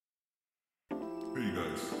Hey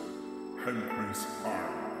guys, I'm Chris R.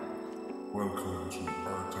 Welcome to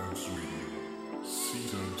R Times Radio,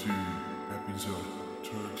 Season 2, Episode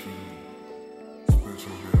 13.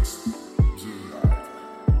 Special guest, The Light,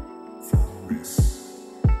 from Miss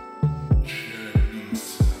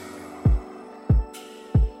Chelisa.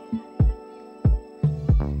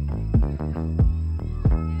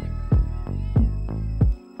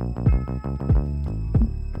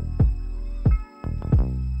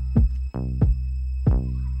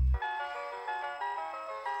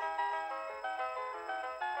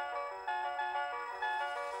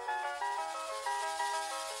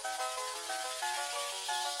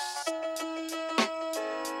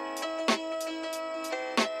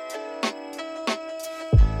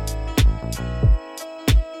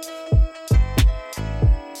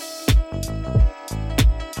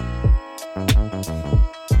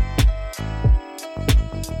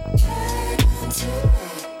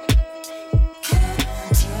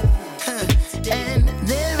 And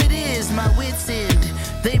there it is, my wits end.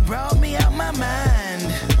 They brought me out my mind.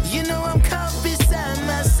 You know I'm caught beside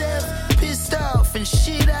myself, pissed off and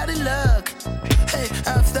shit out of luck. Hey,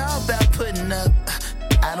 I've thought about putting up.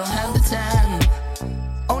 I don't have the time.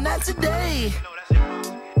 Oh, not today.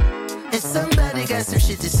 And somebody got some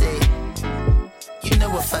shit to say. You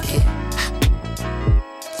know what, fuck it.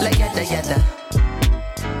 Like yada yada.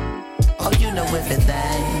 Oh, you know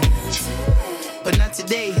everything. But not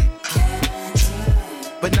today.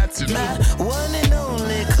 But not to my one and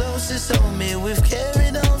only closest homie. We've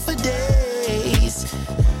carried on for days.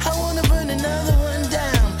 I wanna burn another one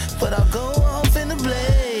down, but I'll go off in a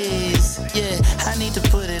blaze. Yeah, I need to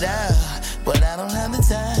put it out, but I don't have the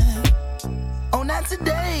time. Oh, not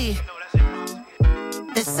today.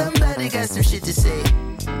 And somebody got some shit to say.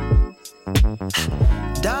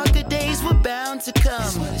 Darker days were bound to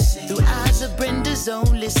come through eyes of Brenda's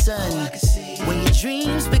only son. When your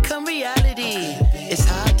dreams become reality, it's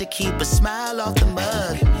hard to keep a smile off the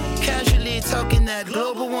mug. Casually talking that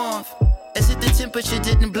global warmth, as if the temperature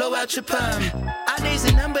didn't blow out your perm. Our days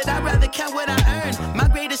are numbered, I'd rather count what I earn. My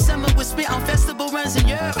greatest summer was spent on festival runs in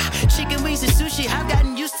Europe. Chicken wings and sushi, I've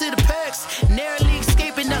gotten used to the perks. Narrowly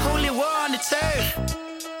escaping the holy war on the turf.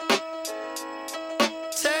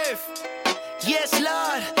 Yes,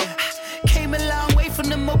 Lord. Came a long way from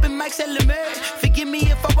them open mics at Lemer. Forgive me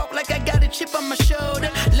if I walk like I got a chip on my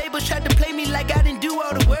shoulder. Labels tried to play me like I didn't do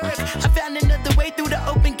all the work. I found another way through the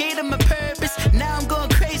open gate of my purpose. Now I'm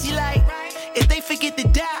going crazy like, if they forget to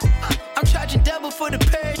die, I'm charging double for the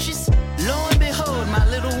purchase. Lo and behold, my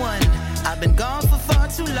little one, I've been gone for far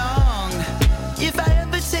too long. If I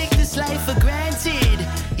ever take this life for granted,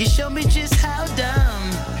 you show me just how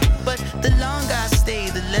dumb. But the longer I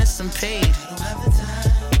stay, the less I'm paid. I don't have the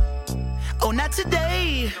time. Oh, not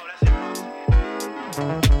today.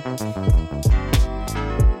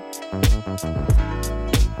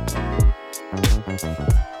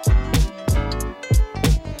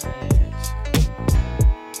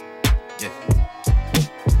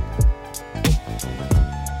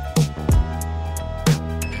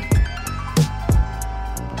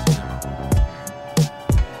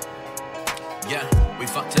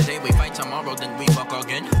 Tomorrow, then we fuck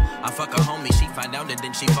again. I fuck her homie, she find out, and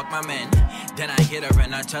then she fuck my man. Then I hit her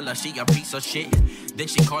and I tell her she a piece of shit. Then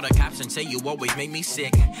she call the cops and say you always make me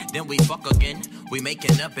sick. Then we fuck again, we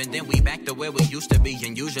making up and then we back to where we used to be.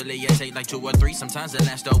 And usually it take like 2 or 3, sometimes it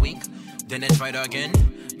lasts a week. Then it's right again,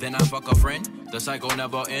 then I fuck a friend. The cycle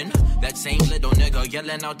never end. That same little nigga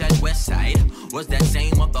yelling out that west side was that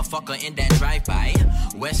same motherfucker in that drive-by.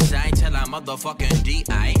 West side till I motherfucking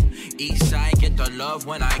D.I. East side get the love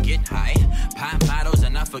when I get high. Pop models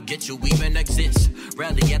and I forget you even exist.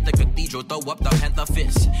 Rally at the cathedral, throw up the panther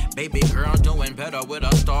fist. Baby girl doing better with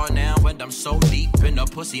a star now. And I'm so deep in the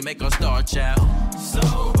pussy, make a star child.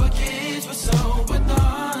 Sober kids with sober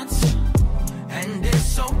thoughts. And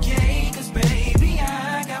it's okay, cause baby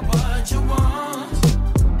I got what you want.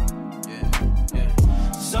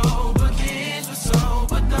 Sober kids with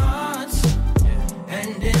sober thoughts.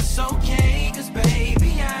 And it's okay, cause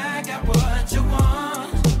baby I got what you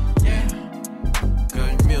want. Yeah.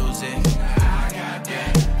 Good music, I got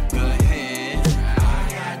that. Good head, I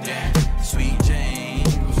got that. Sweet Jane,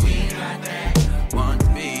 we got that. Want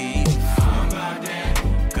me, I'm about that.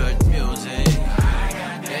 Good music, I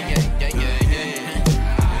got that. Yeah.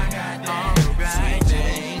 I got that. Alright, Sweet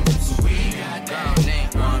Jane, we got that. Girl name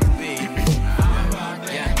want me, I'm about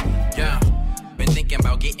that. Yeah. Been thinking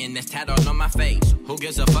about getting this tattoo on my face. Who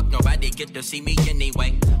gives a fuck? Nobody get to see me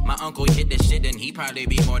anyway. My uncle hit the shit and he probably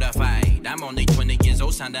be mortified. I'm only 20 years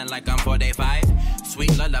old, sounding like I'm 45.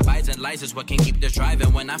 Sweet lullabies and lies is what can keep this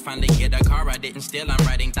driving. When I finally get a car I didn't steal, I'm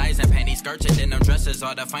riding thighs and panty skirts and denim dresses.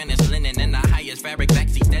 All the finest linen and the highest fabric.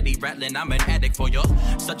 Backseat steady rattling, I'm an addict for you.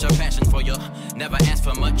 Such a passion for you. Never ask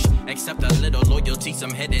for much, except a little loyalty.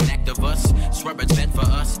 Some hidden act of us. Swear it's meant for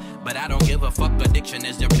us, but I don't give a fuck. Addiction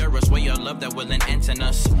is the purest way of love that will enhance in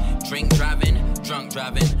us. Drink driving, drunk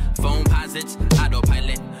driving, phone posits,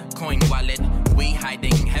 autopilot, coin wallet, we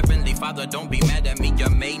hiding. Heavenly Father, don't be mad at me. You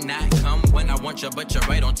may not come when I want you, but you're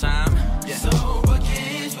right on time. Yeah. Sober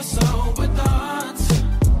kids with sober thoughts,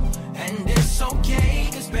 and it's okay,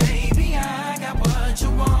 cause baby, I got what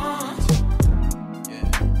you want.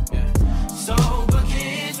 Sober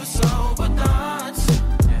kids with sober thoughts,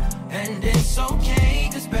 and it's okay,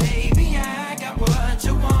 cause baby, I got what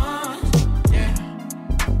you want. Yeah.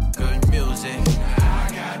 Good music, I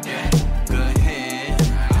got that. good head,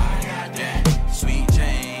 I got that. Sweet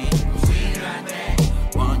Jane, We got that.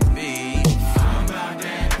 want beef. I'm about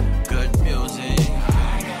that. Good music,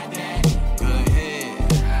 I got that. good head,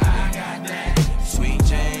 I got that. Sweet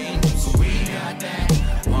Jane, We got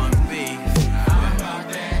that. want beef. I'm about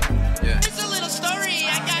that. Yeah. Here's a little story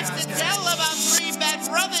I got to tell about three bad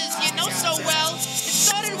brothers you know so well. It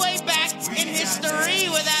started way back in history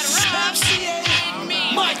with that Rob and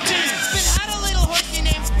me. Mike D. Been had a little horsey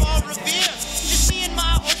named Paul Revere. Just me and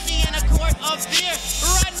my horsey and a quart of beer.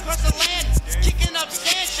 Riding across the land, kicking up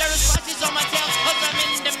sand. Sheriff's watches on my tail, cause I'm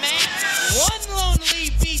in demand. One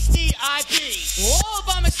lonely beastie IP. All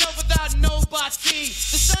by myself without nobody.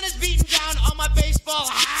 The sun is beating down on my baseball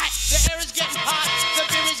hat. The air is getting hot, the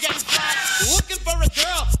beer is getting flat. Looking for a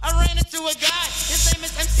girl, I ran into a guy. His name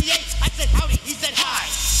is MCA. I said howdy, he said hi.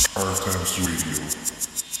 Our Times Radio.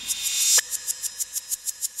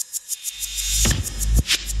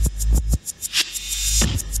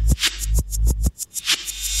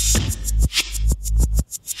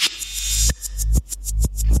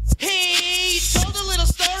 He told a little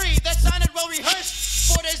story that sounded well rehearsed.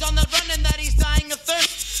 4 days on the run and that he's dying of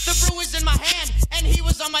thirst. The brew was in my hand and he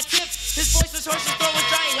was on my tip. His voice was hoarse, his throat was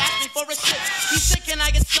dry. He asked me for a sip. He said, can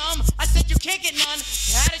I get some? I said, you can't get none.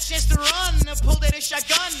 Had a chance to run, pulled out a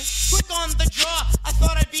shotgun. Quick on the draw, I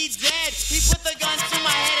thought I'd be dead. He put the gun to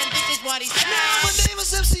my head and this is what he said. Now my name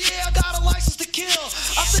is MCA, I got a license to kill.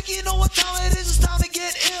 I think you know what time it is, it's time to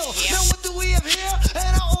get ill. Yeah. Now what do we have here?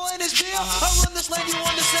 And I all in this beer. I run this lane, you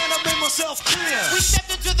understand, I make myself clear. We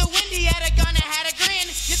stepped into the wind, he had a gun and had a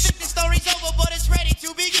grin. You think the story's over, but it's ready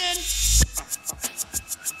to begin.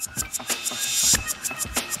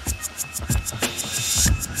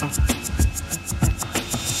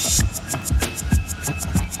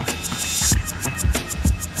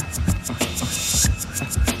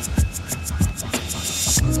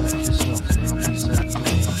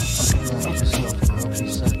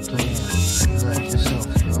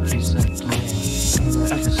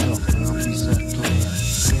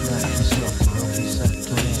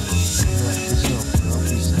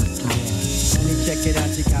 Check it out,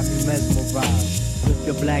 you got me mesmerized with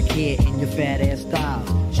your black hair and your fat ass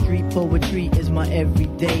style. Street poetry is my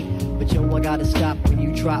everyday, but yo, I gotta stop when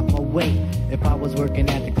you drop my weight. If I was working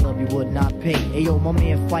at the club, you would not pay. Hey yo, my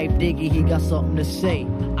man Fife Diggy, he got something to say.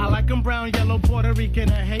 I like them brown, yellow, Puerto Rican,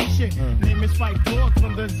 or Haitian. Name is Fife Dog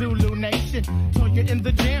from the Zulu Nation. Told you in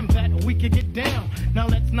the jam that we could get down. Now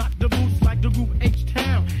let's knock the boots like the group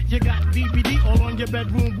H-Town. You got BBD all on your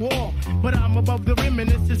bedroom wall, but I'm above the rim and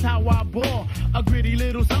this is how I ball. A gritty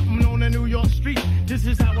little something on the New York street. This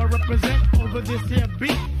is how I represent over this here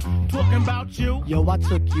beat. Talking about you. Yo, I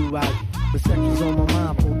took you out, but sex was on my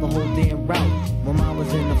mind for the whole damn route. My mind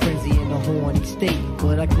was in a frenzy in a horny state,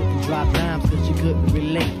 but I couldn't drop dimes cause you couldn't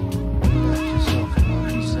relate.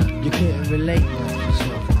 You couldn't relate.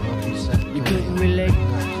 You couldn't relate.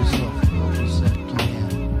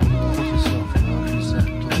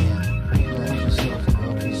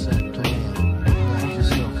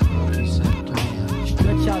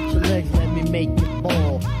 Stretch out your legs, let me make you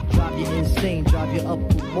fall. Drive you insane, drive you up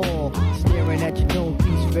the wall. Staring at your dome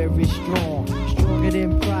piece, very strong. Stronger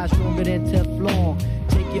than pride, stronger than Teflon.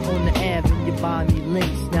 Take you on the Ave and you buy me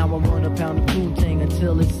links. Now I want a pound of Poontang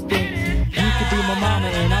until it stinks. You could be my mama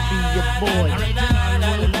and I'll be your boy. You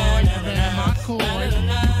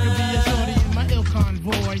could be a shorty in my ill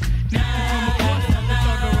convoy. Next to come across like the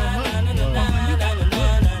thug or a hood. You got the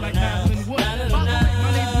look like Madeline Wood. By the way, my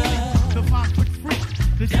name's Willie, the phosphorus freak.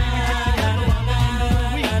 The shit we get together on the end of the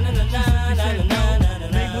week. She said no,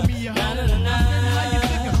 label me a hoe. I said, how you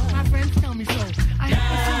figure? My friends tell me so. I have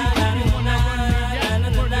to see you when I run me,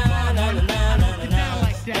 yeah. Word to God, I don't get down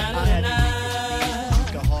like that.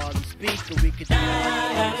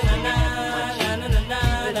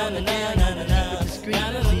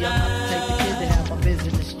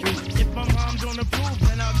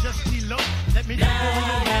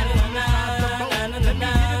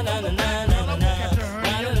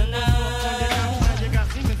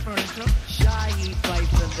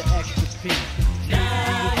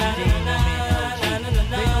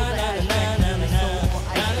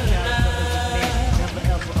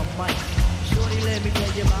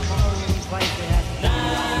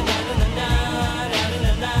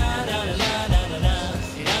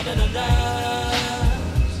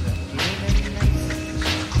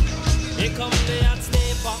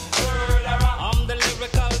 stepper. I'm the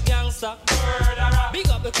lyrical gangster. Big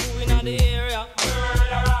up the crew in the area.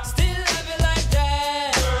 Still heavy like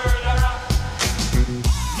that.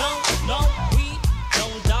 No, we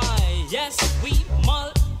don't die. Yes, we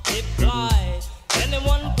multiply.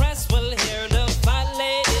 Anyone press will hear the fat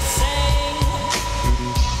lady sing.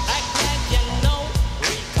 Act like you know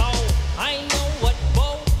Rico. I know what Bo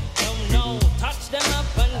don't know. Touch them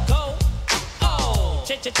up and go. Oh,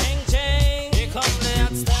 ching ching. Here come the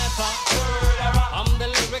hot stepper. I'm the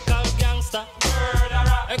lyrical gangster.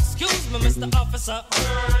 Excuse me, Mr. Officer.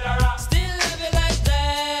 Still heavy like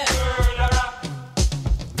that.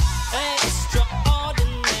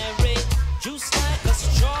 Extraordinary. Juice like a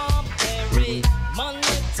strawberry.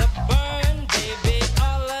 Money to burn, baby,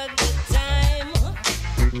 all of the time.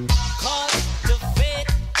 Cut the fit,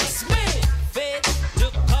 it's me. Fit to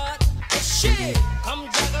cut the shit. Come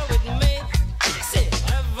juggle with me. Fix it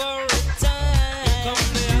every time. Here come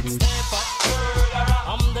the hot stepper.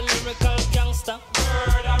 I'm the lyrical gangster.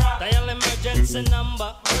 Dial emergency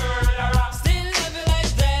number. Still heavy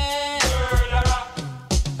like that.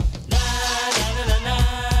 Na na na na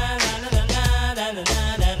na na na na na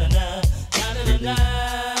na na na.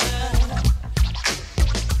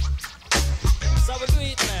 So we do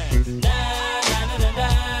it, man. Na na na na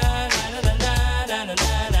na na na na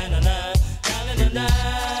na na na na na.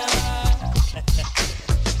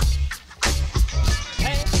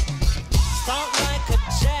 Hey, start like a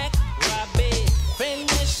jackrabbit,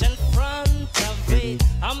 finish in front of it.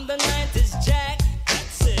 I'm the 90s Jack,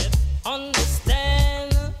 that's it.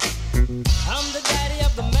 Understand? I'm the daddy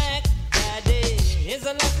of the Mac. Daddy is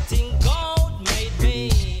a lefting gold made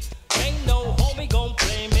me. Ain't no homie gon'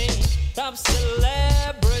 play me. Top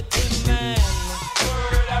celebrity man.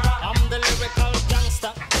 I'm the lyrical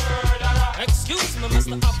gangster. Excuse me,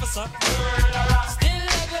 Mr. Officer. Still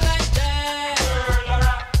heavy like that.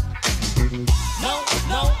 No,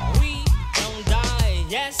 we don't die.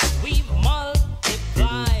 Yes, we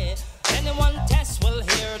multiply. Anyone test will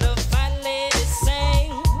hear the fat lady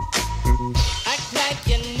sing. Act like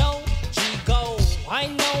you know G-Go. I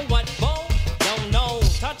know what Bo don't know.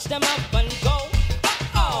 Touch them up and go.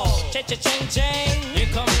 Oh, ching. Here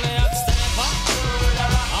come the hot stepper.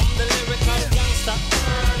 I'm the lyrical gangster.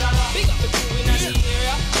 Big up the crew in the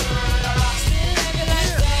area. Still heavy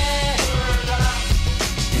like that.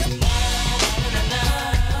 Na na na na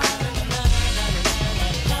na na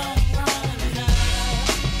na.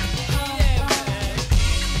 Yeah, man.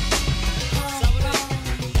 Sum it up.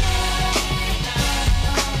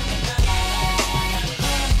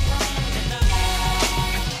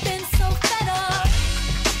 Been so fed up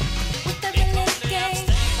with the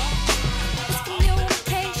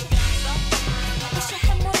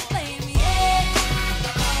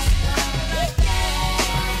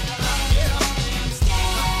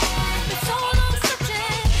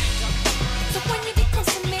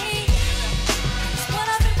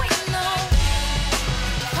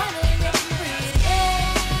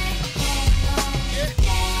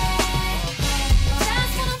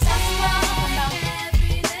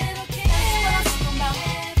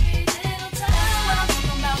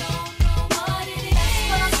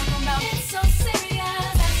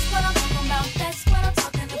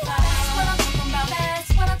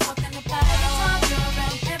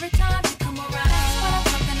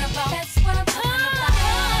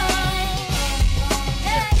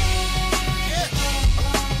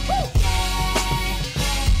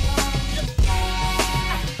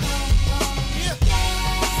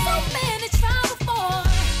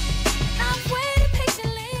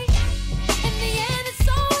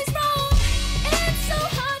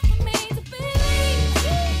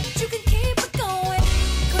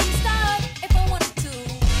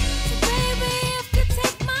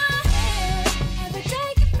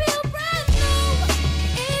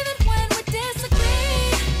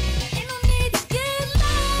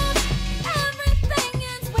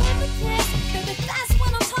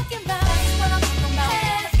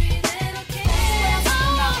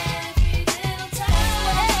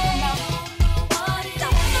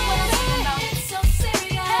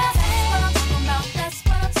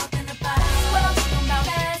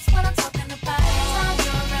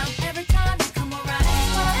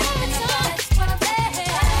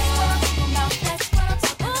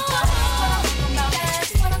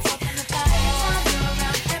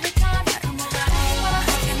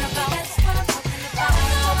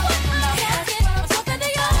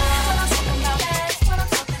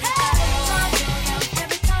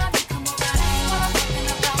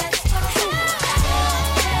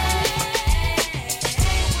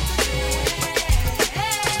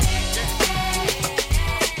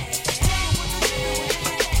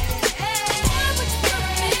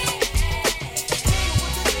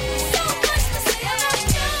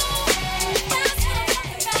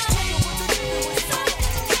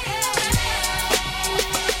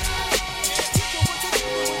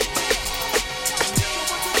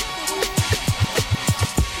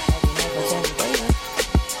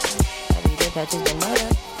catches the murder.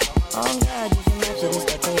 Oh God, you should match it, it's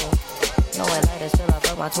the tail. No way later, still I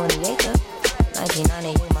fuck my 28er.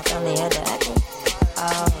 1998, my family had the actor.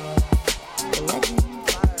 The legend.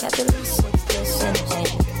 Kept at least 6 discs in the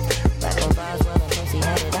chain. Back when Boswell and Pussy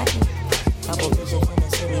had it acting. Couple bitches in the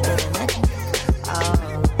city didn't mention.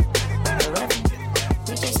 The reverend.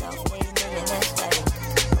 Preach yourself, made a million, that's steady.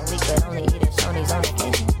 And we could only eat at Shoney's on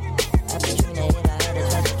occasion. After Trina hit, I had a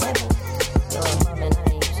tragic cabin. Yo, I'm bumming, I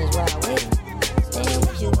ain't used as where I waited. Staying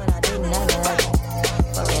with you when I didn't have a husband.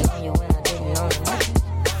 Fucking on you when I didn't own nothing.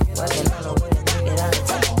 Working on the way to make it out of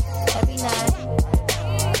touch. Every night.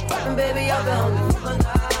 Fucking baby, I've been hungry for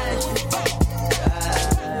night.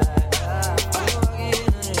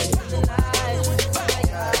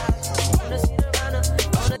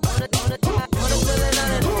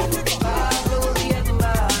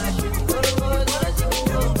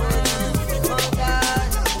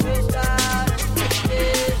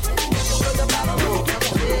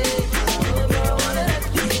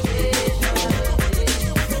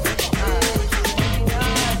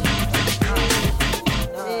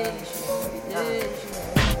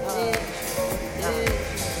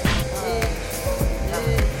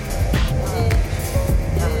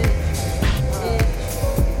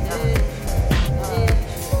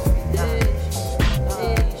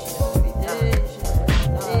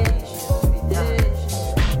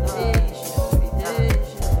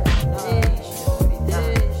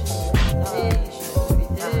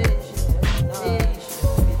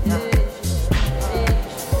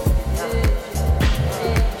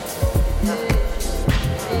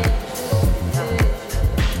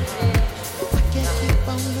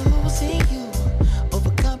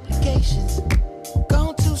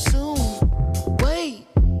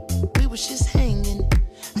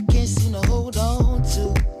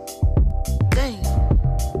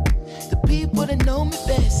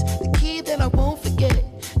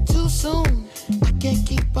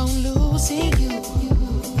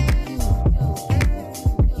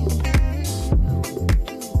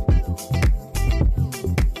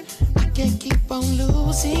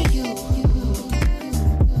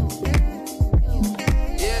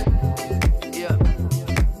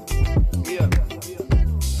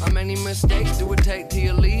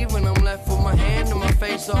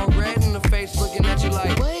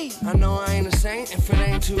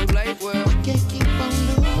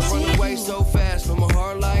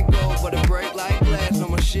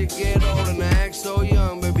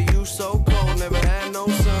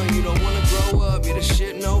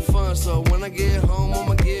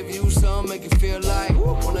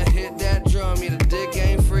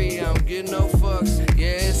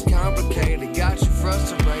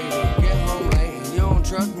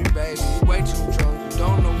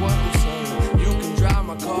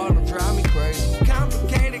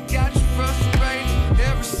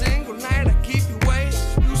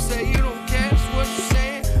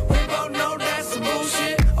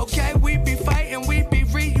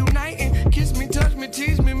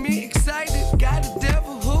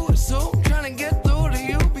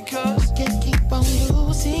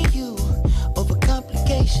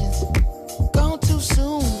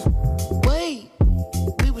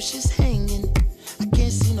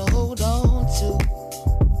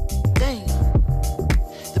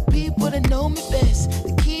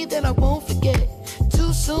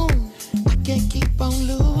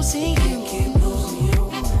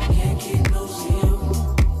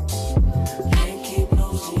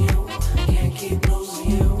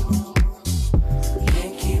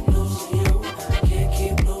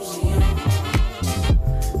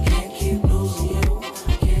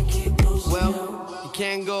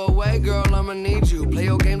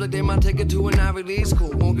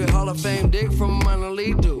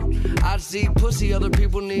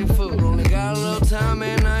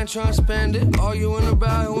 Trying to spend it, arguing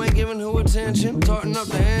about who ain't giving who attention, tarting up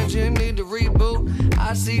the engine, need to reboot.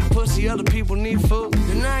 I see pussy, other people need food.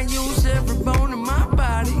 And I use every bone in my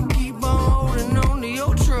body, keep on holding on to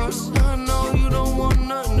your trust. I know you don't want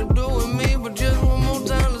nothing to do with me, but just one more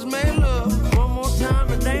time, let's make love. One more time,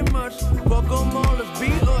 it ain't much. Fuck them all, let's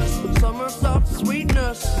be us. Summer soft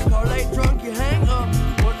sweetness, car late drunk, you hang up.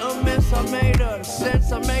 What a mess I made of, the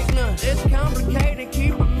sense I make none. It's complicated,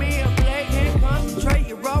 keeping me up late, can't concentrate.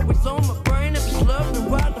 You're always on my brain. If you love me,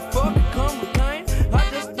 why the fuck you come with pain? I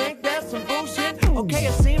just think that's some bullshit. Okay,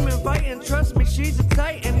 I seem inviting, trust me, she's a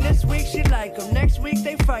titan. This week she like him, next week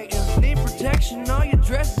they fighting. Need protection, all your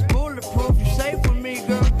dress is bulletproof. You safe with me,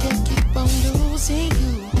 girl. Can't keep on losing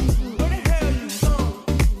you. Where the hell you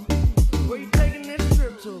going? Where you taking this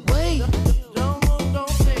trip to? Wait, don't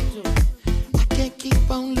think to. I can't keep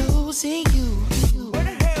on losing you. Where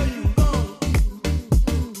the hell you going?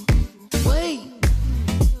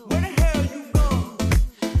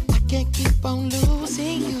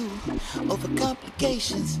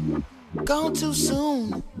 complications. Gone too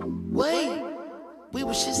soon. Wait, we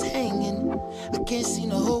was just hanging. I can't seem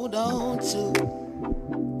to hold on to.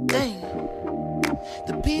 Dang,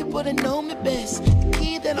 the people that know me best, the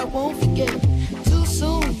key that I won't forget. Too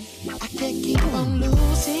soon, I can't keep on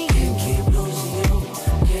losing. Can't keep losing you.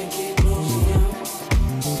 Can't keep losing you.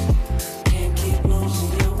 Can't keep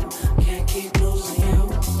losing you. Can't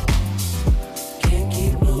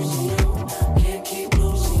keep losing you. Can't keep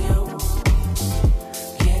losing you.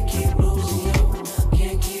 Can't keep losing you. Can't keep losing you.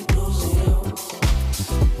 Can't keep losing you.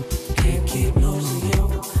 Can't keep losing you.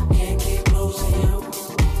 Can't keep losing you.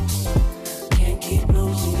 Can't keep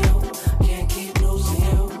losing you. Can't keep losing you.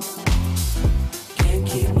 Can't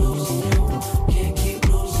keep losing you. Can't keep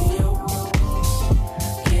losing you.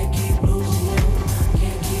 Can't keep losing you.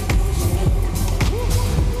 Can't keep losing you.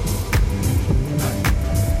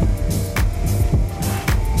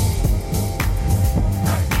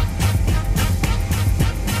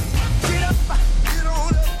 Get up, get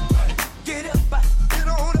on up, get up, get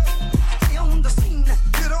on up, stay on the scene,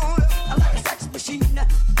 get on up, I like a sex machine,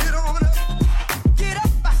 get on up, get up,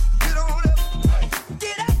 get on up,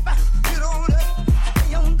 get up, get on up,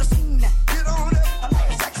 stay on the scene, get on up, I like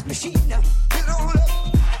a sex machine, get on up,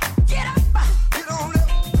 get up, get on up,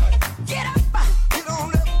 get up, get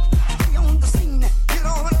on up, stay on the scene, get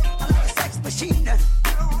on up, I like a sex machine, get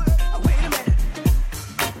on up, wait a minute.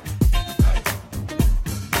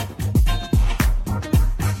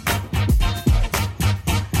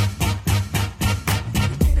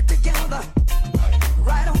 Get it together,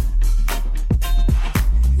 right on.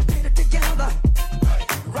 Get it together,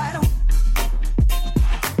 right on.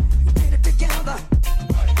 Get it together,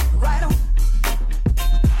 right on.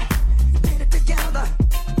 Get it together,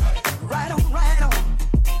 right on, right on.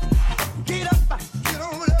 Get up, get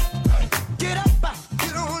on up, get up,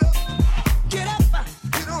 get on up, get up,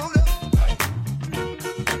 get on up.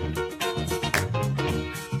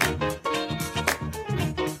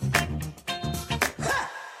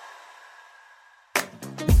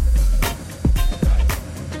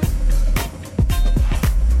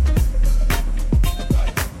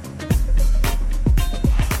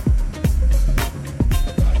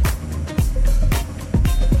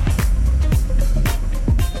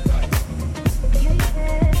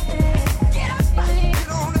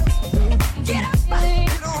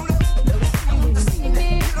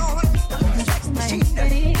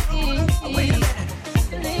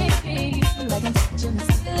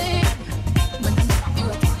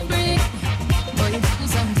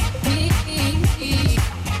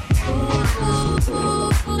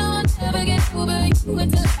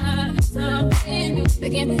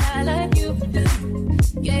 Get me high like you do,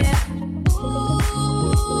 yeah.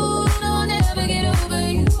 Ooh, don't ever get over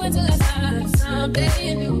you until I find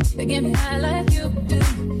something new. They get me high like you do.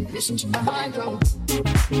 Listen to my heart go.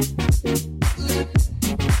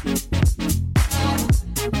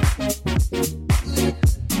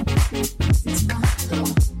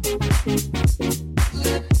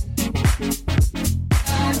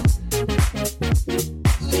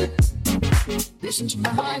 Listen to my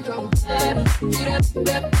heart go.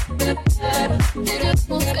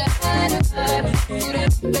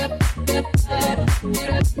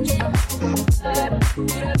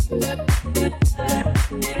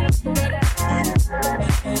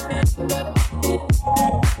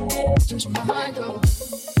 Listen to my heart go.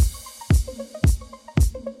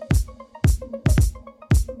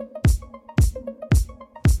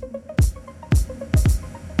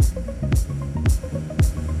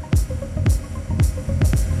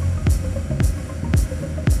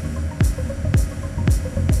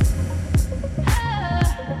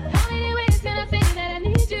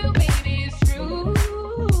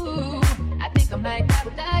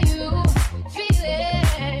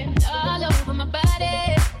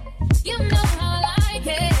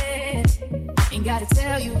 Gotta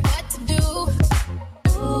tell you what to do.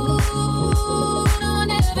 Ooh,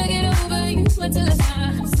 don't ever get over you until I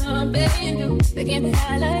find something new. They get me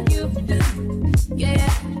high like you do, yeah.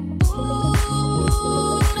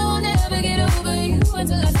 Ooh, don't ever get over you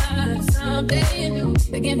until I find something new.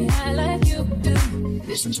 They get me high like you do.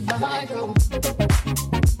 Listen to my heart go.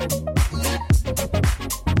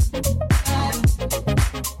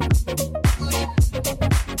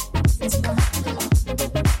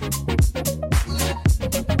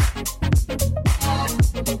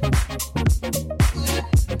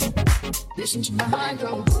 Listen to my heart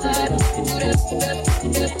go.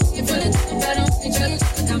 You feel it, but don't be trying to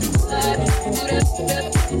come.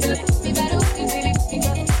 You better be really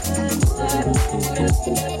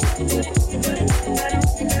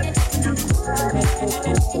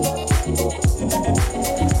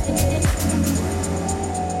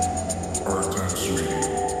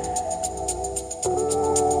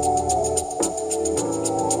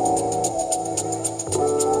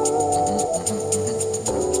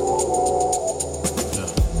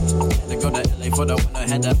For the winner,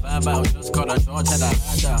 had that vibe out. Just caught a George, had a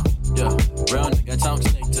high down. Yeah, real nigga talk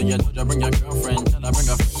slick till you told you bring your girlfriend. Tell her bring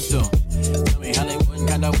her friends too. Tell me Hollywood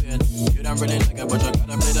kinda weird. You don't really like it, but you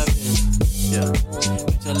gotta play the biz. Yeah,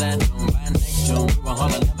 get your last room, by next June. We were all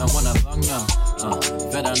 11, wanna fuck ya.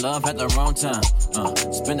 Fell in love at the wrong time.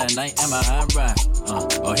 Spend the night at my high ride.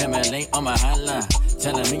 Or hit me late on my hotline.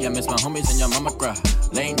 Telling me I miss my homies and your mama cry.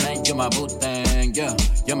 Late night, you my boo thing, yeah.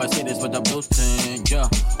 Your Mercedes with the blue thing, yeah.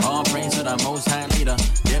 All praise to the most high leader.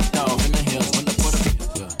 Dipped off in the hills when the Puerto Ricans,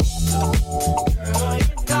 yeah. Girl,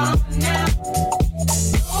 you're gone now.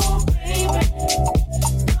 Oh, baby.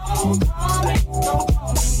 Don't call me no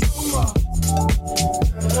more.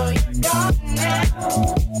 Girl, you're gone now.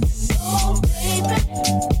 Oh, baby.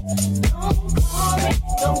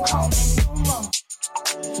 Don't call me no more.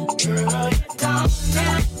 Girl, you're gone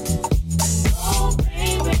now. Oh,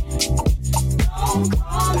 baby. Don't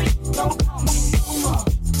call me no more.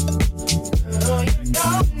 Girl, you're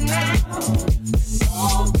gone now.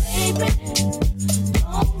 Oh, baby.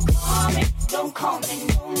 Don't call me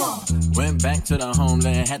no more. Went back to the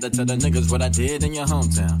homeland, had to tell the niggas what I did in your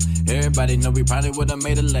hometown. Everybody know we probably would've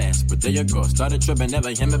made it last, but there you go, started tripping, never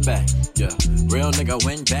hit me back. Yeah, real nigga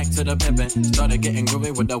went back to the pimpin', started getting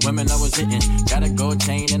groovy with the women I was hitting. Got a gold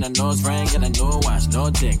chain and a nose ring and a new watch, no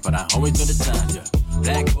dick, but I always do the time. Yeah,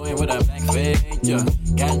 black boy with a black face. Yeah,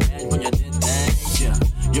 got mad when you did things. Yeah,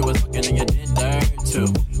 you was fucking and you did dirt too.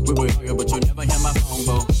 We were arguing, but you never hear my phone,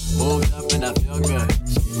 boo. Moved up and I feel good.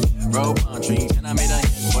 Roll palm trees and I made a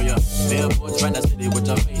hit for ya. Billboards right the city with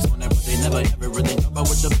your face on it, but they never ever really know about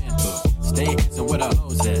what you've been through. Stay dancing with a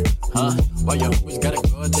hoes at, huh? Why your homies gotta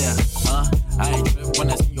go there, huh? I ain't trip when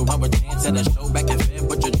I see you on with dance at a show back in Fed,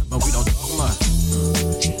 but you're trippin', we don't talk much.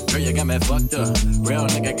 Girl, you got me fucked up. Real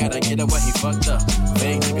nigga gotta get it what he fucked up.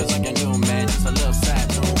 Fake niggas like a new man, just a little side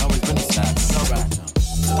tune. Always been a side tune, alright.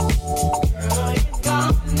 Girl, you're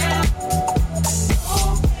gone now.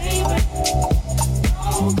 Oh, baby.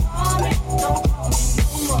 Don't call me no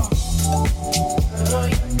more. Girl,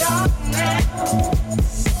 you're gone now.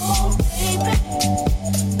 Oh, baby.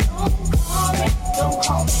 Don't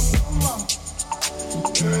call me no more.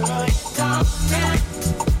 Girl, you're gone now.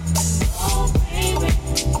 Oh, baby.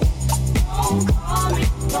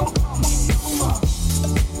 Don't call me no more.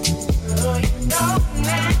 Girl, you're gone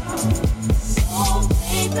now. Oh,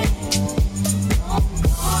 baby.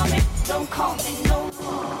 Don't call me no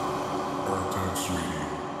more. Archives Radio.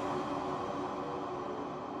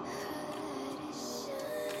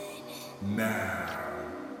 Now,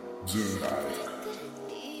 Zerike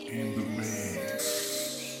in the mix.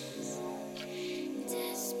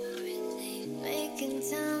 Desperately making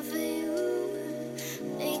time for you,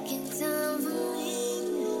 making time for me,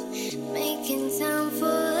 making time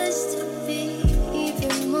for us to be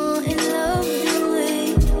even more in love than we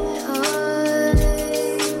are.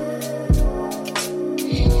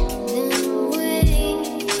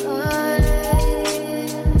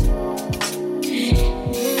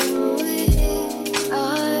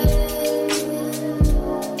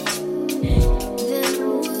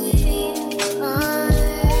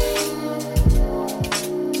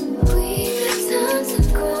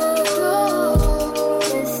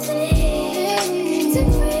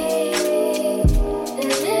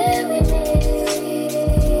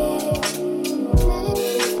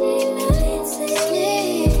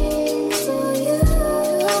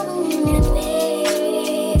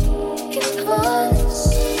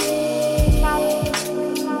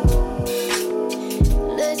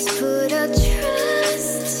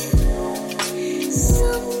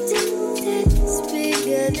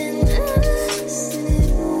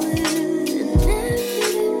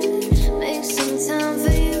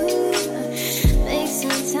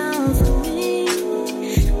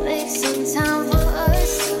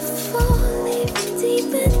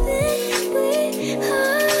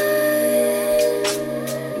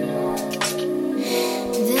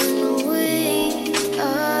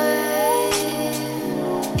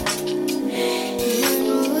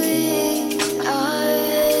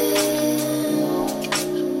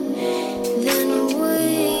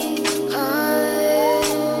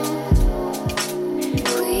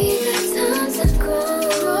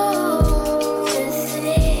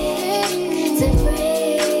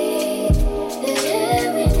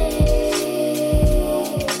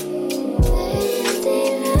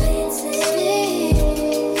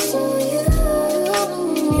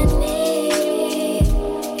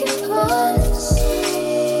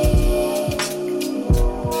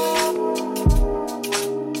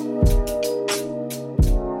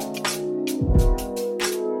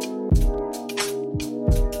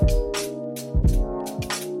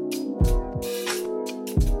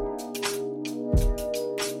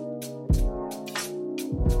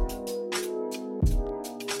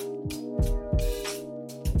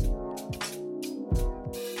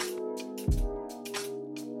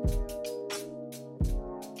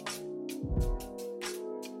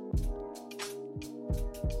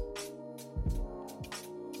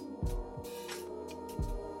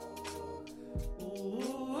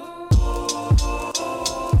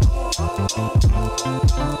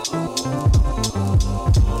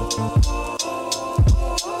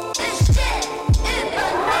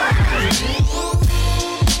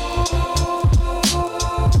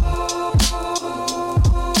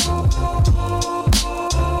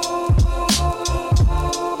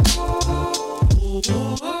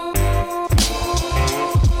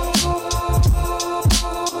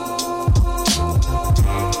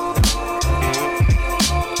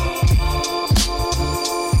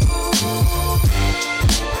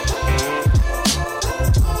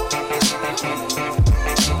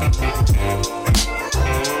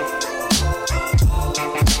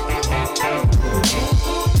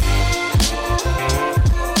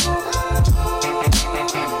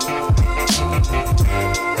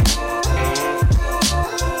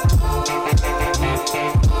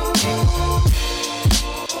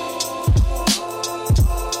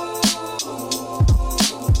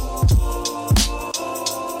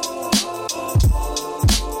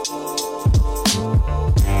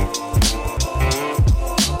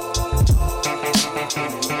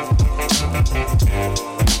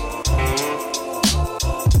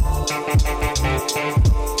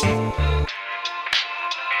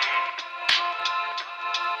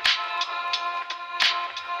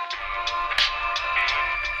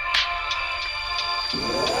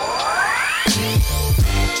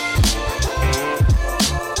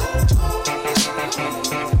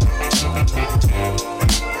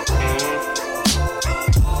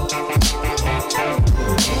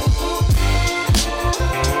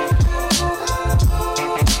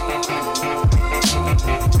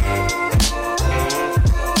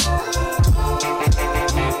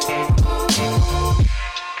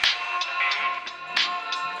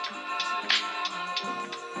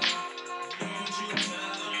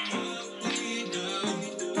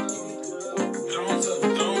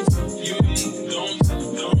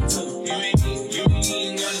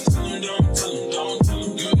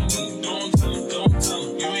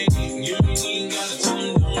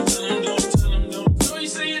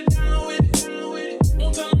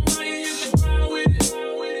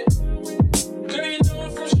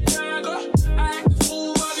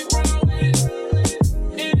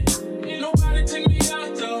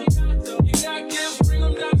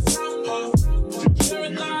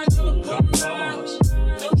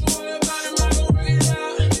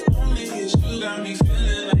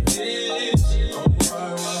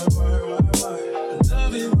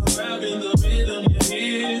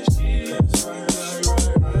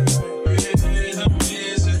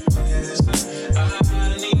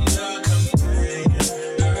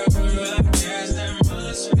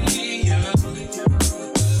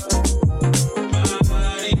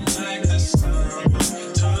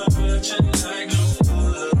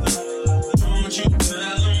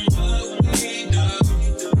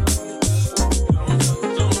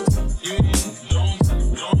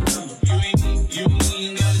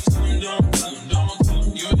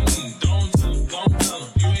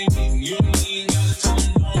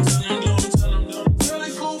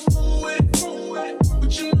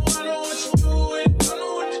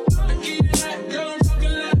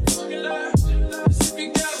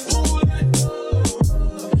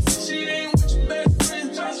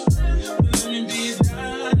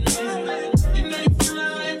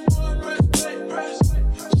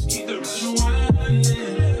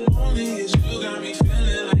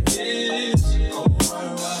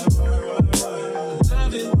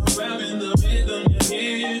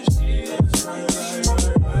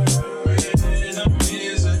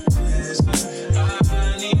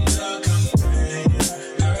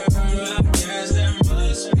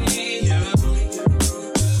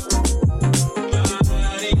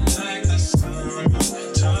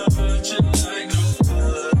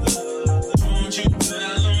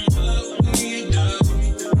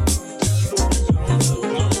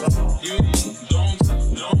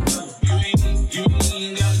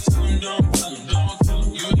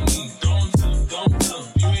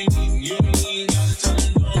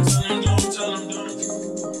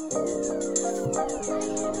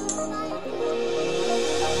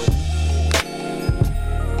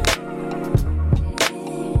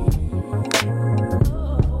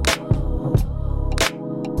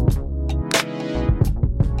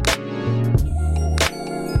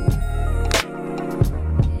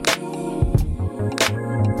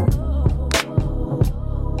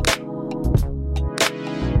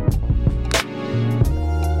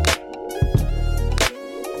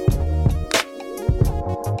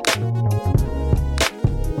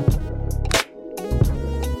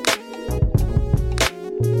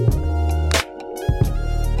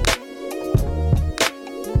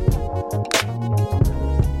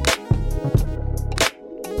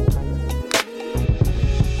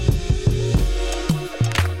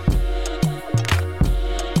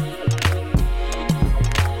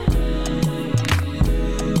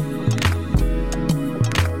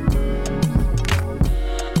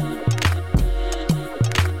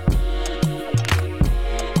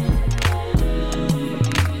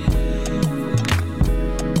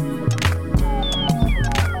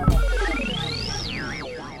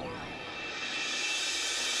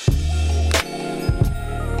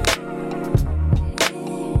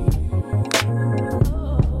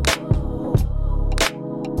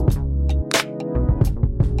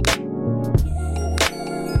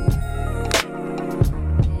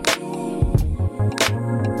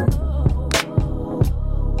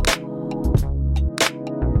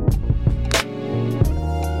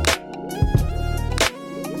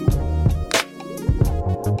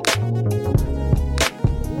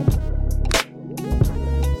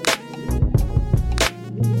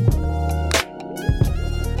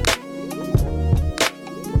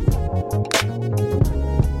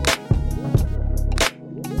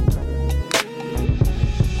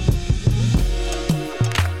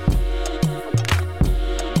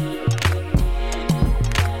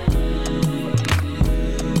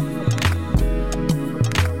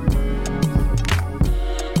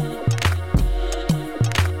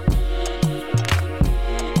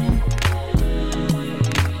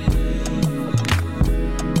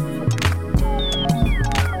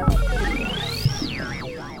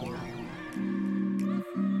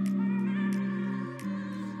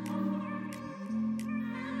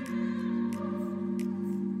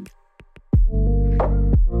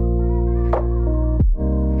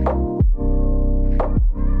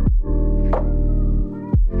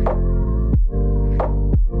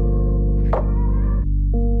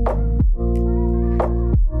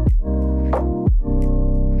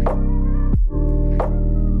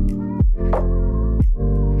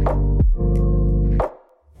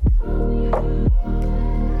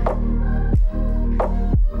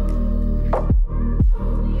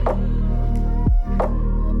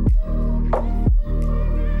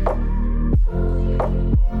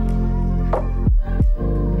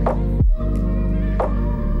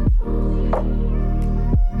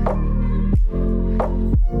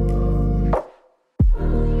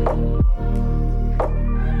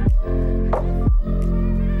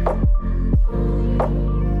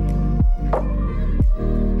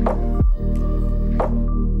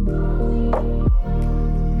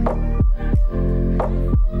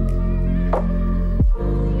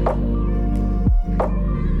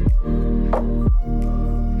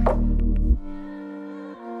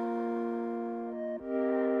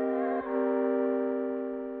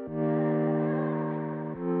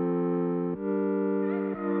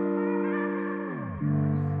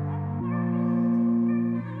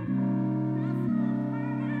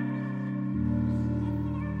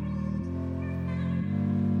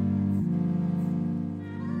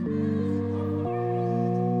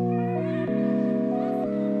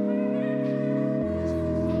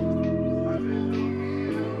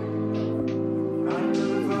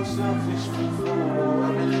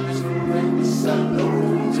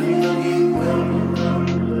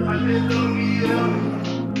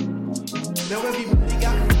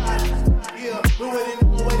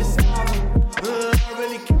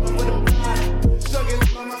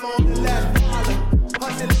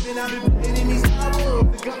 I've been putting in these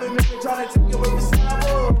albums. The government been trying to take away the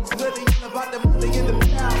sidewalks. Really all about the money and the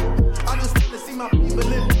power. I just wanna see my people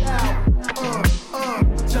live out.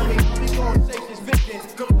 Tell me how we gon' shape this vision.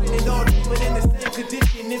 Complaining all day, but in the same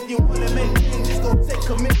condition. If you wanna make things, just gon' take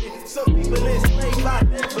commitment. Some people enslaved by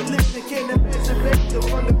mental listen. Can't emancipate the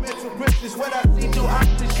fundamental riches. What I see through eyes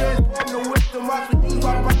to transform the wisdom. Watch me use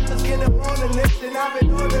my brothers, get them on the list. And I've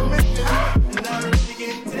been on the mission. And I really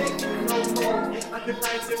can't take it no more. I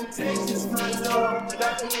defy temptations, my lord. But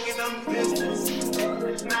I've been making them business.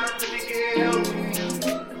 And I really can't help it.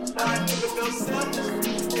 I never felt selfish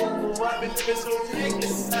before. I've been living so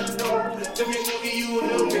reckless, I know. Let me look at you a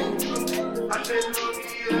little bit. I said, look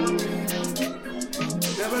at you a little bit.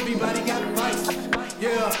 Now everybody got advice,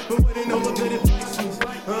 yeah, but wouldn't over good advice.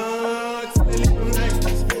 Telling them like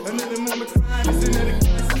this. Another moment crime is another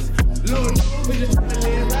crisis. Lord knows we just trying to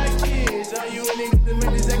live like this. Are you a nigga that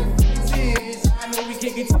made the sacrifices? I know we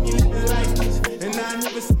can't continue living like this. And I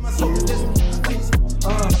never saw myself as this.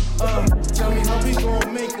 Tell me how we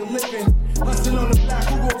gon' make a living. Hustle on the block,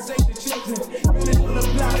 who gon' save the children? Finish on the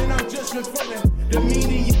block and I'm just refilling. The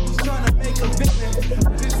media was trying to make a villain.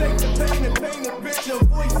 I just take the pain and paint a picture.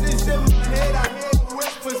 Voices in my head, I hear the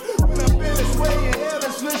whispers. When I feel this way, inhale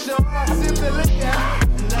and swish your heart, sip the liquor.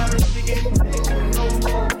 And I really can't take it no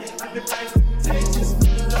more. I defy temptations,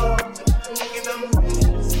 my lord. I'm making them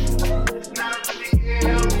business. And I really can't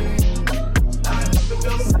help it. I never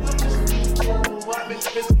felt selfish before. I've been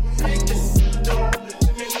living so reckless, no.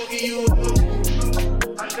 Let me look at you a little bit.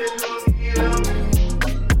 I said look at you a little bit.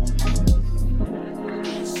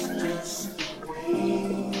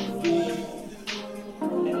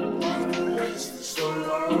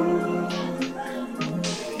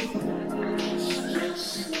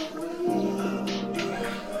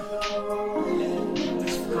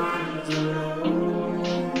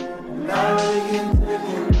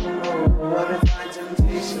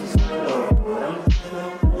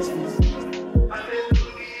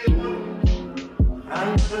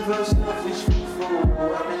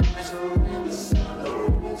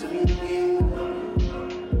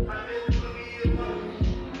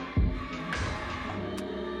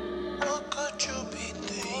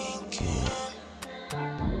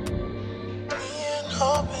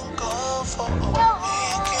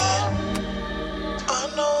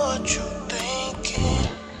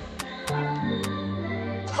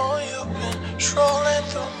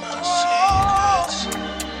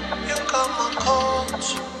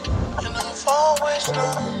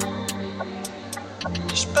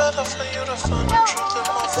 It's better for you to find the truth in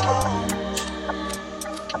my phones.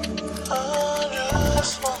 I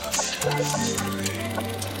just wanna feel free.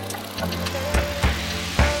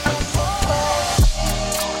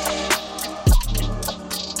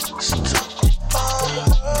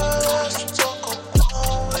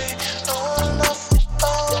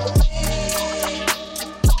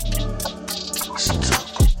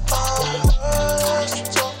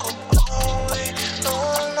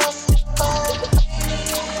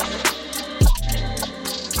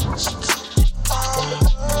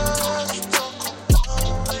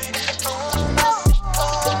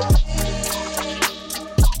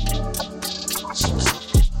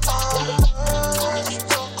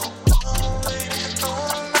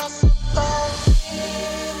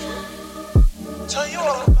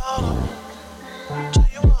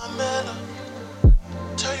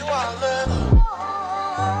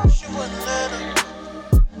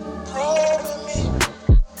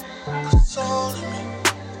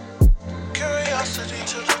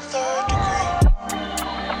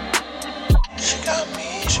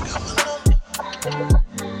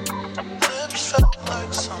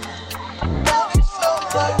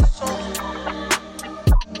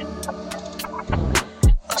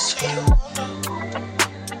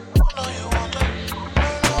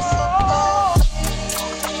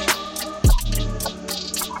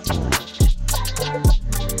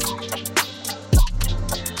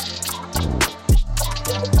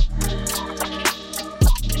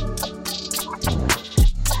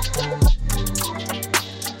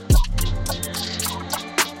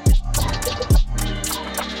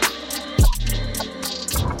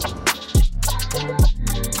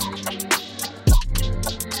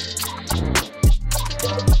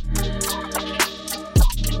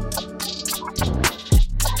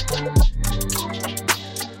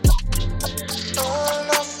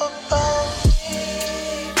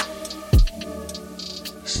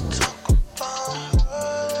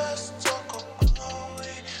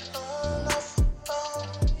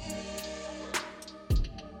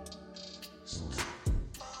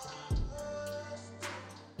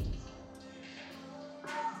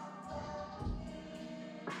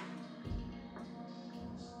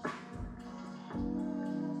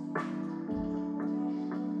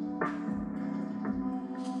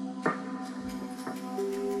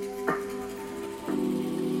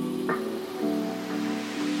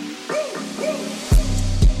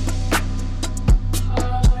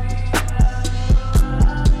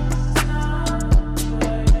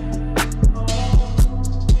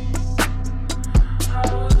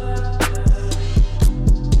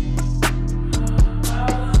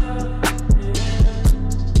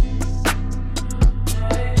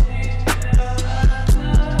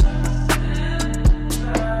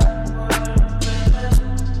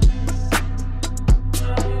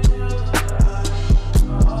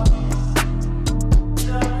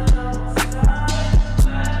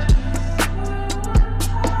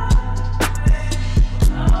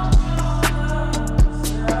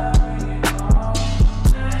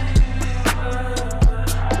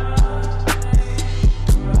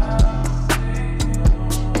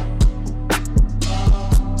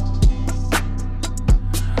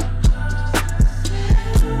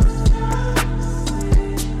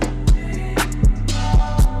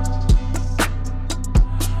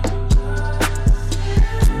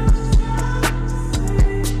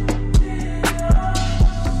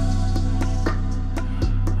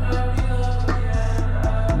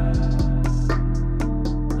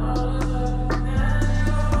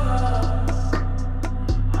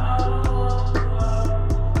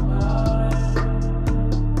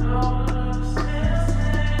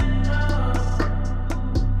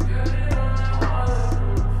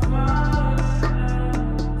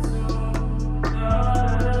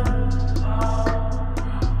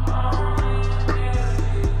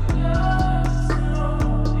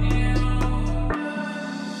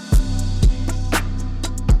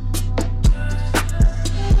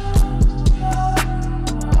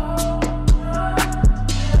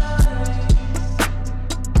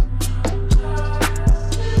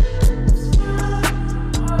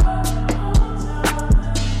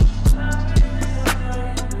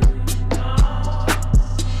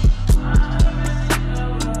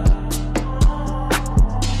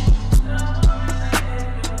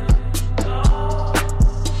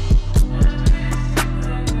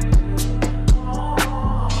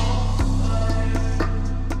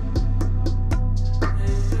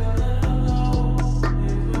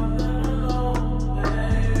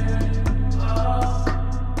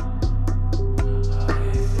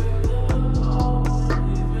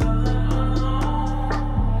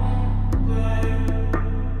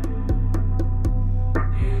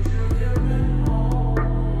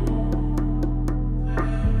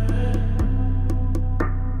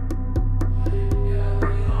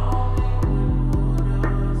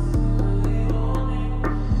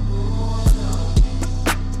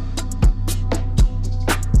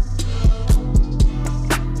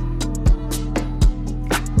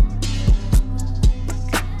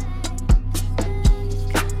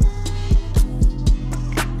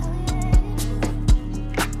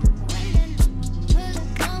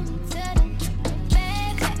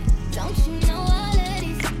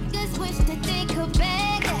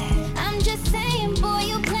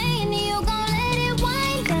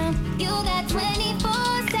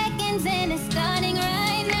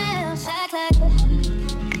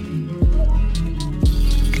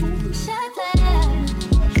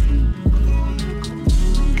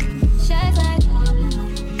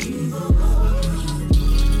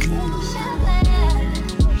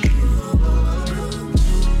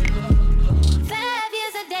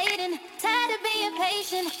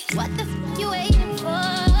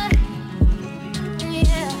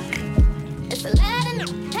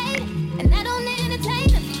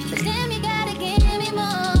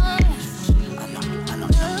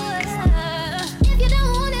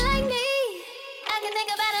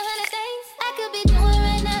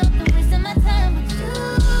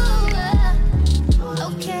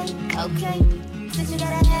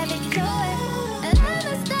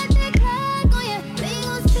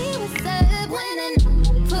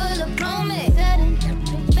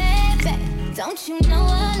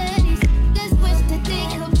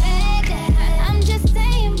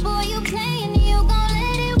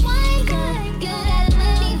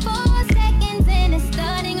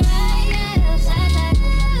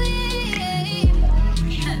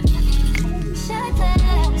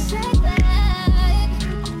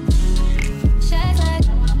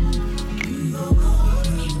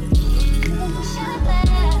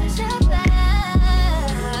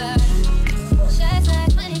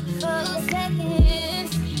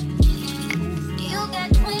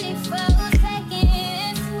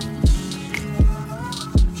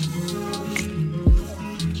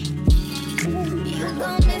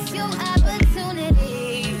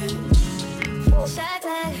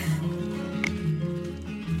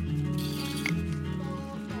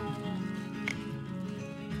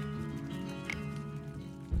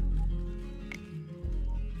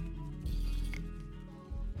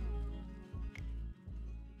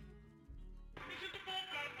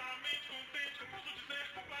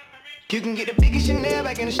 You can get the biggest Chanel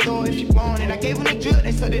back in the store if you want it. I gave them the drip,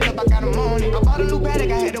 they set it up, I got them on it. I bought a new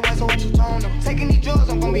paddock, I had to watch so what you tone them. Taking these drugs,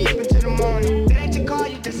 I'm gonna be up until the morning. That ain't your car,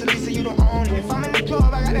 you just a Lisa, you don't own it. If I'm in the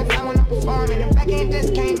club, I got that fly when I'm performing. The back end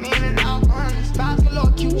just came in and out honest. Vibes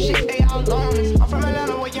galore, cute shit, they all on us. I'm from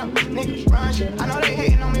Atlanta where young niggas run shit. I know they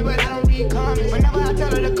hating on me, but I don't read comments. Whenever I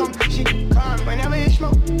tell her to come, she come. Whenever it's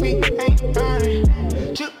smoke, we ain't running.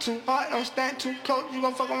 Trip too hard, don't stand too close. You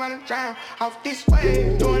gon' fuck around and drown. Off this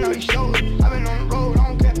way, doing all these shows. I've been on the road, I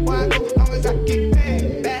don't care where I go, long as I get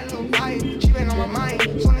paid. Bad little vibe, she been on my mind.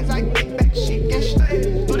 Soon as I get back, she get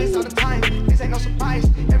straight. Do this all the time, this ain't no surprise.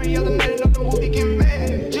 Every other minute of the movie get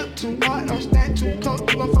mad. Trip too hard, don't stand too close.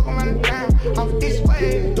 You gon' fuck around and drown. Off this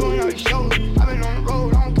way, doing all these shows. I've been on the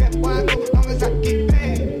road, I don't care where I go, long as I get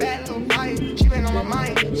paid. Bad little vibe, she been on my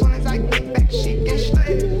mind. Soon as I get back, she get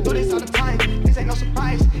straight. Do this all the time, this ain't no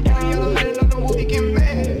surprise. Every other minute of the movie get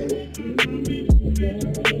mad.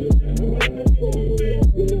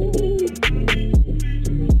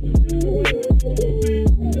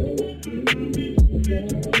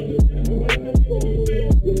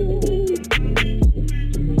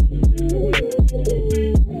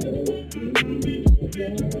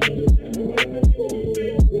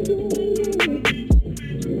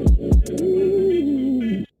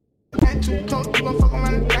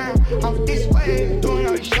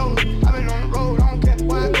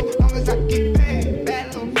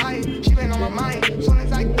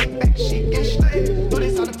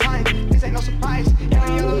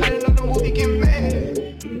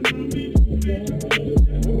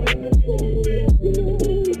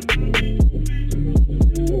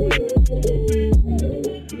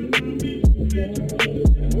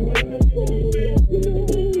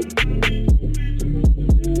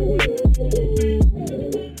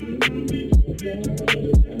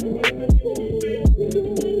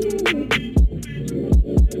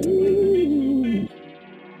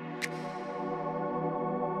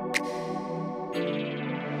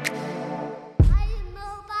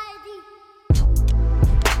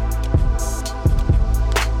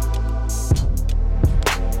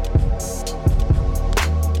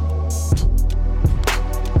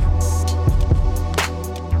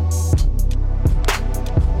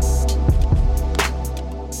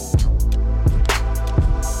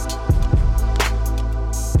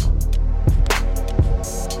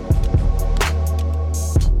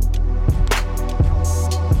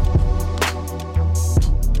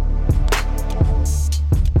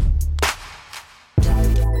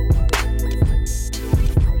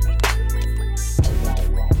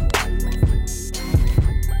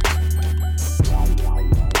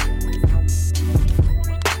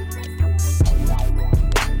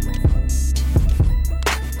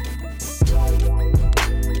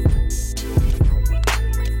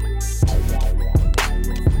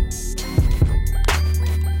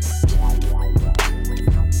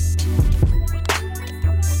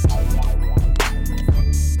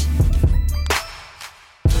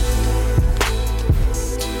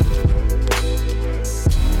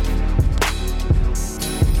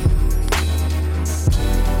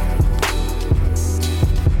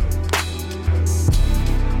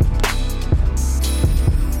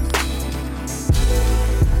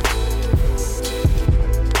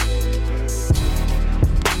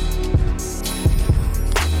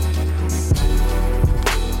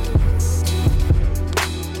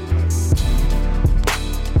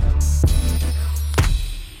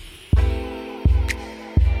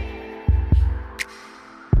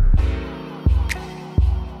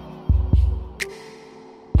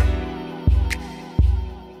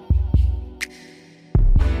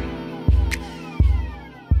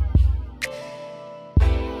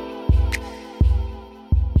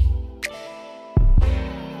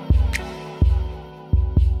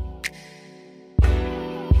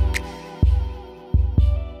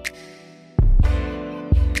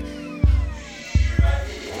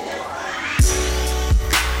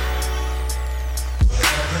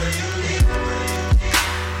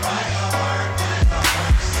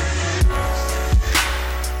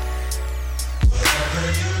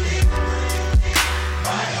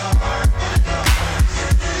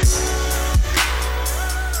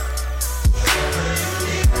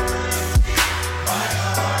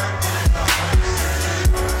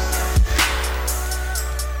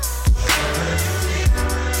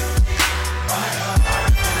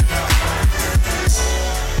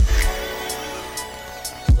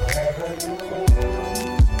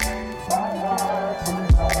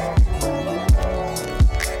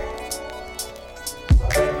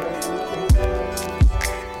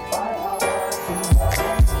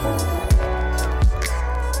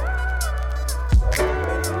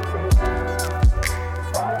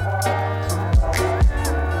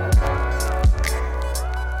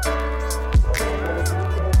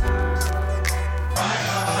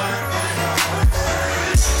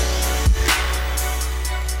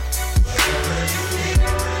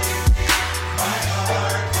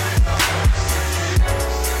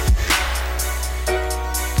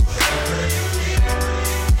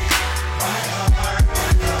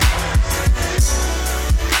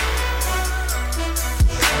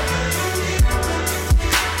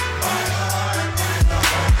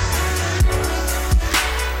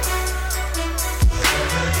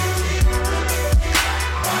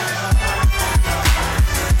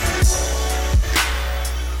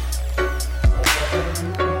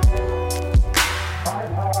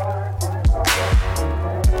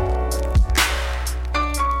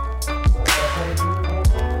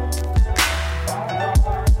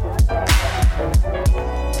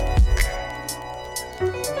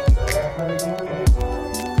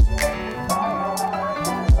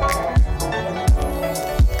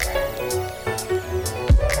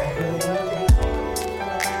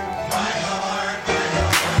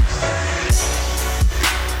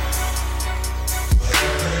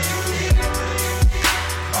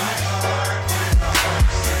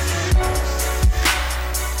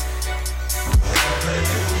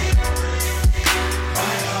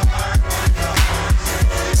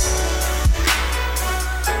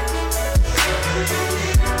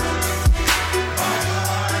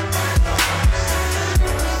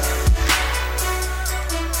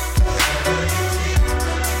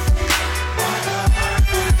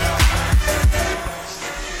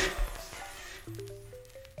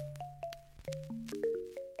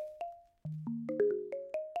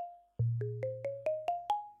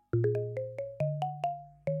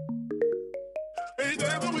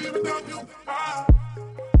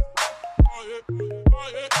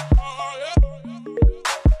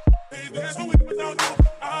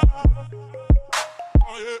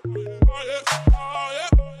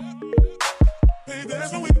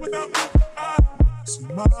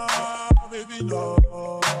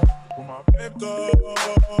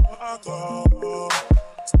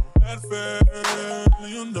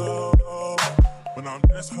 sure. When I'm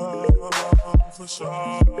this hard, for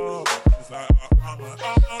sure. It's like I'm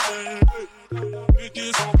it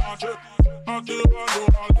gets on my trip. I do,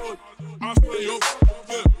 I stay up,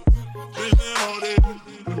 busy all day.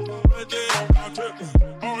 It gets on my trip.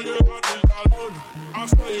 Oh yeah, I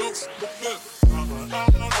stay up,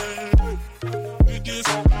 it gets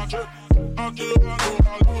on my trip. I do,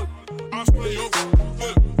 I stay up,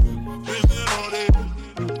 busy all day.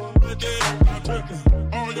 It gets on my trip.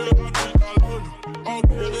 Oh yeah, oh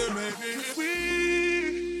baby, maybe we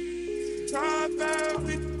try that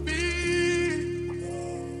we be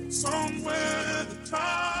somewhere the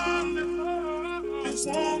time this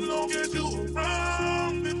won't long get you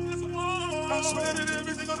around. I swear that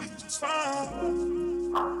everything gonna be just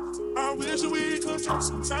fine. I wish we could take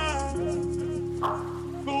some time.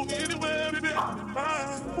 Go anywhere, baby, I can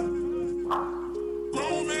find.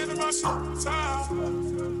 Grown man in my summertime.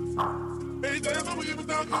 Hey, there's no way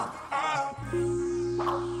without you. Oh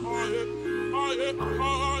yeah, oh yeah,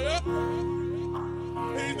 oh yeah.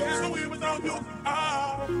 Hey, there's no way without you.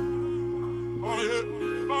 Oh yeah,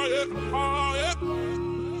 oh yeah, oh yeah.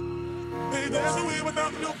 Hey, there's no way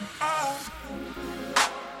without you.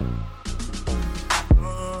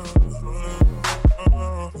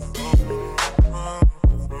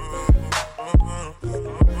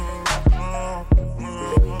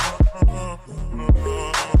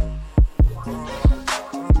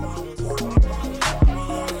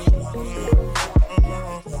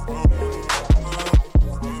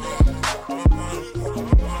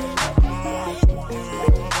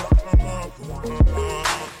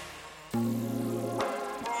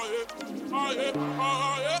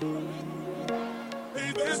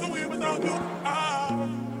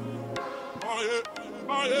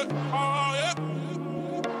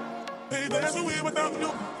 Hey, there's no way without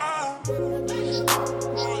you.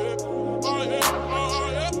 Oh yeah.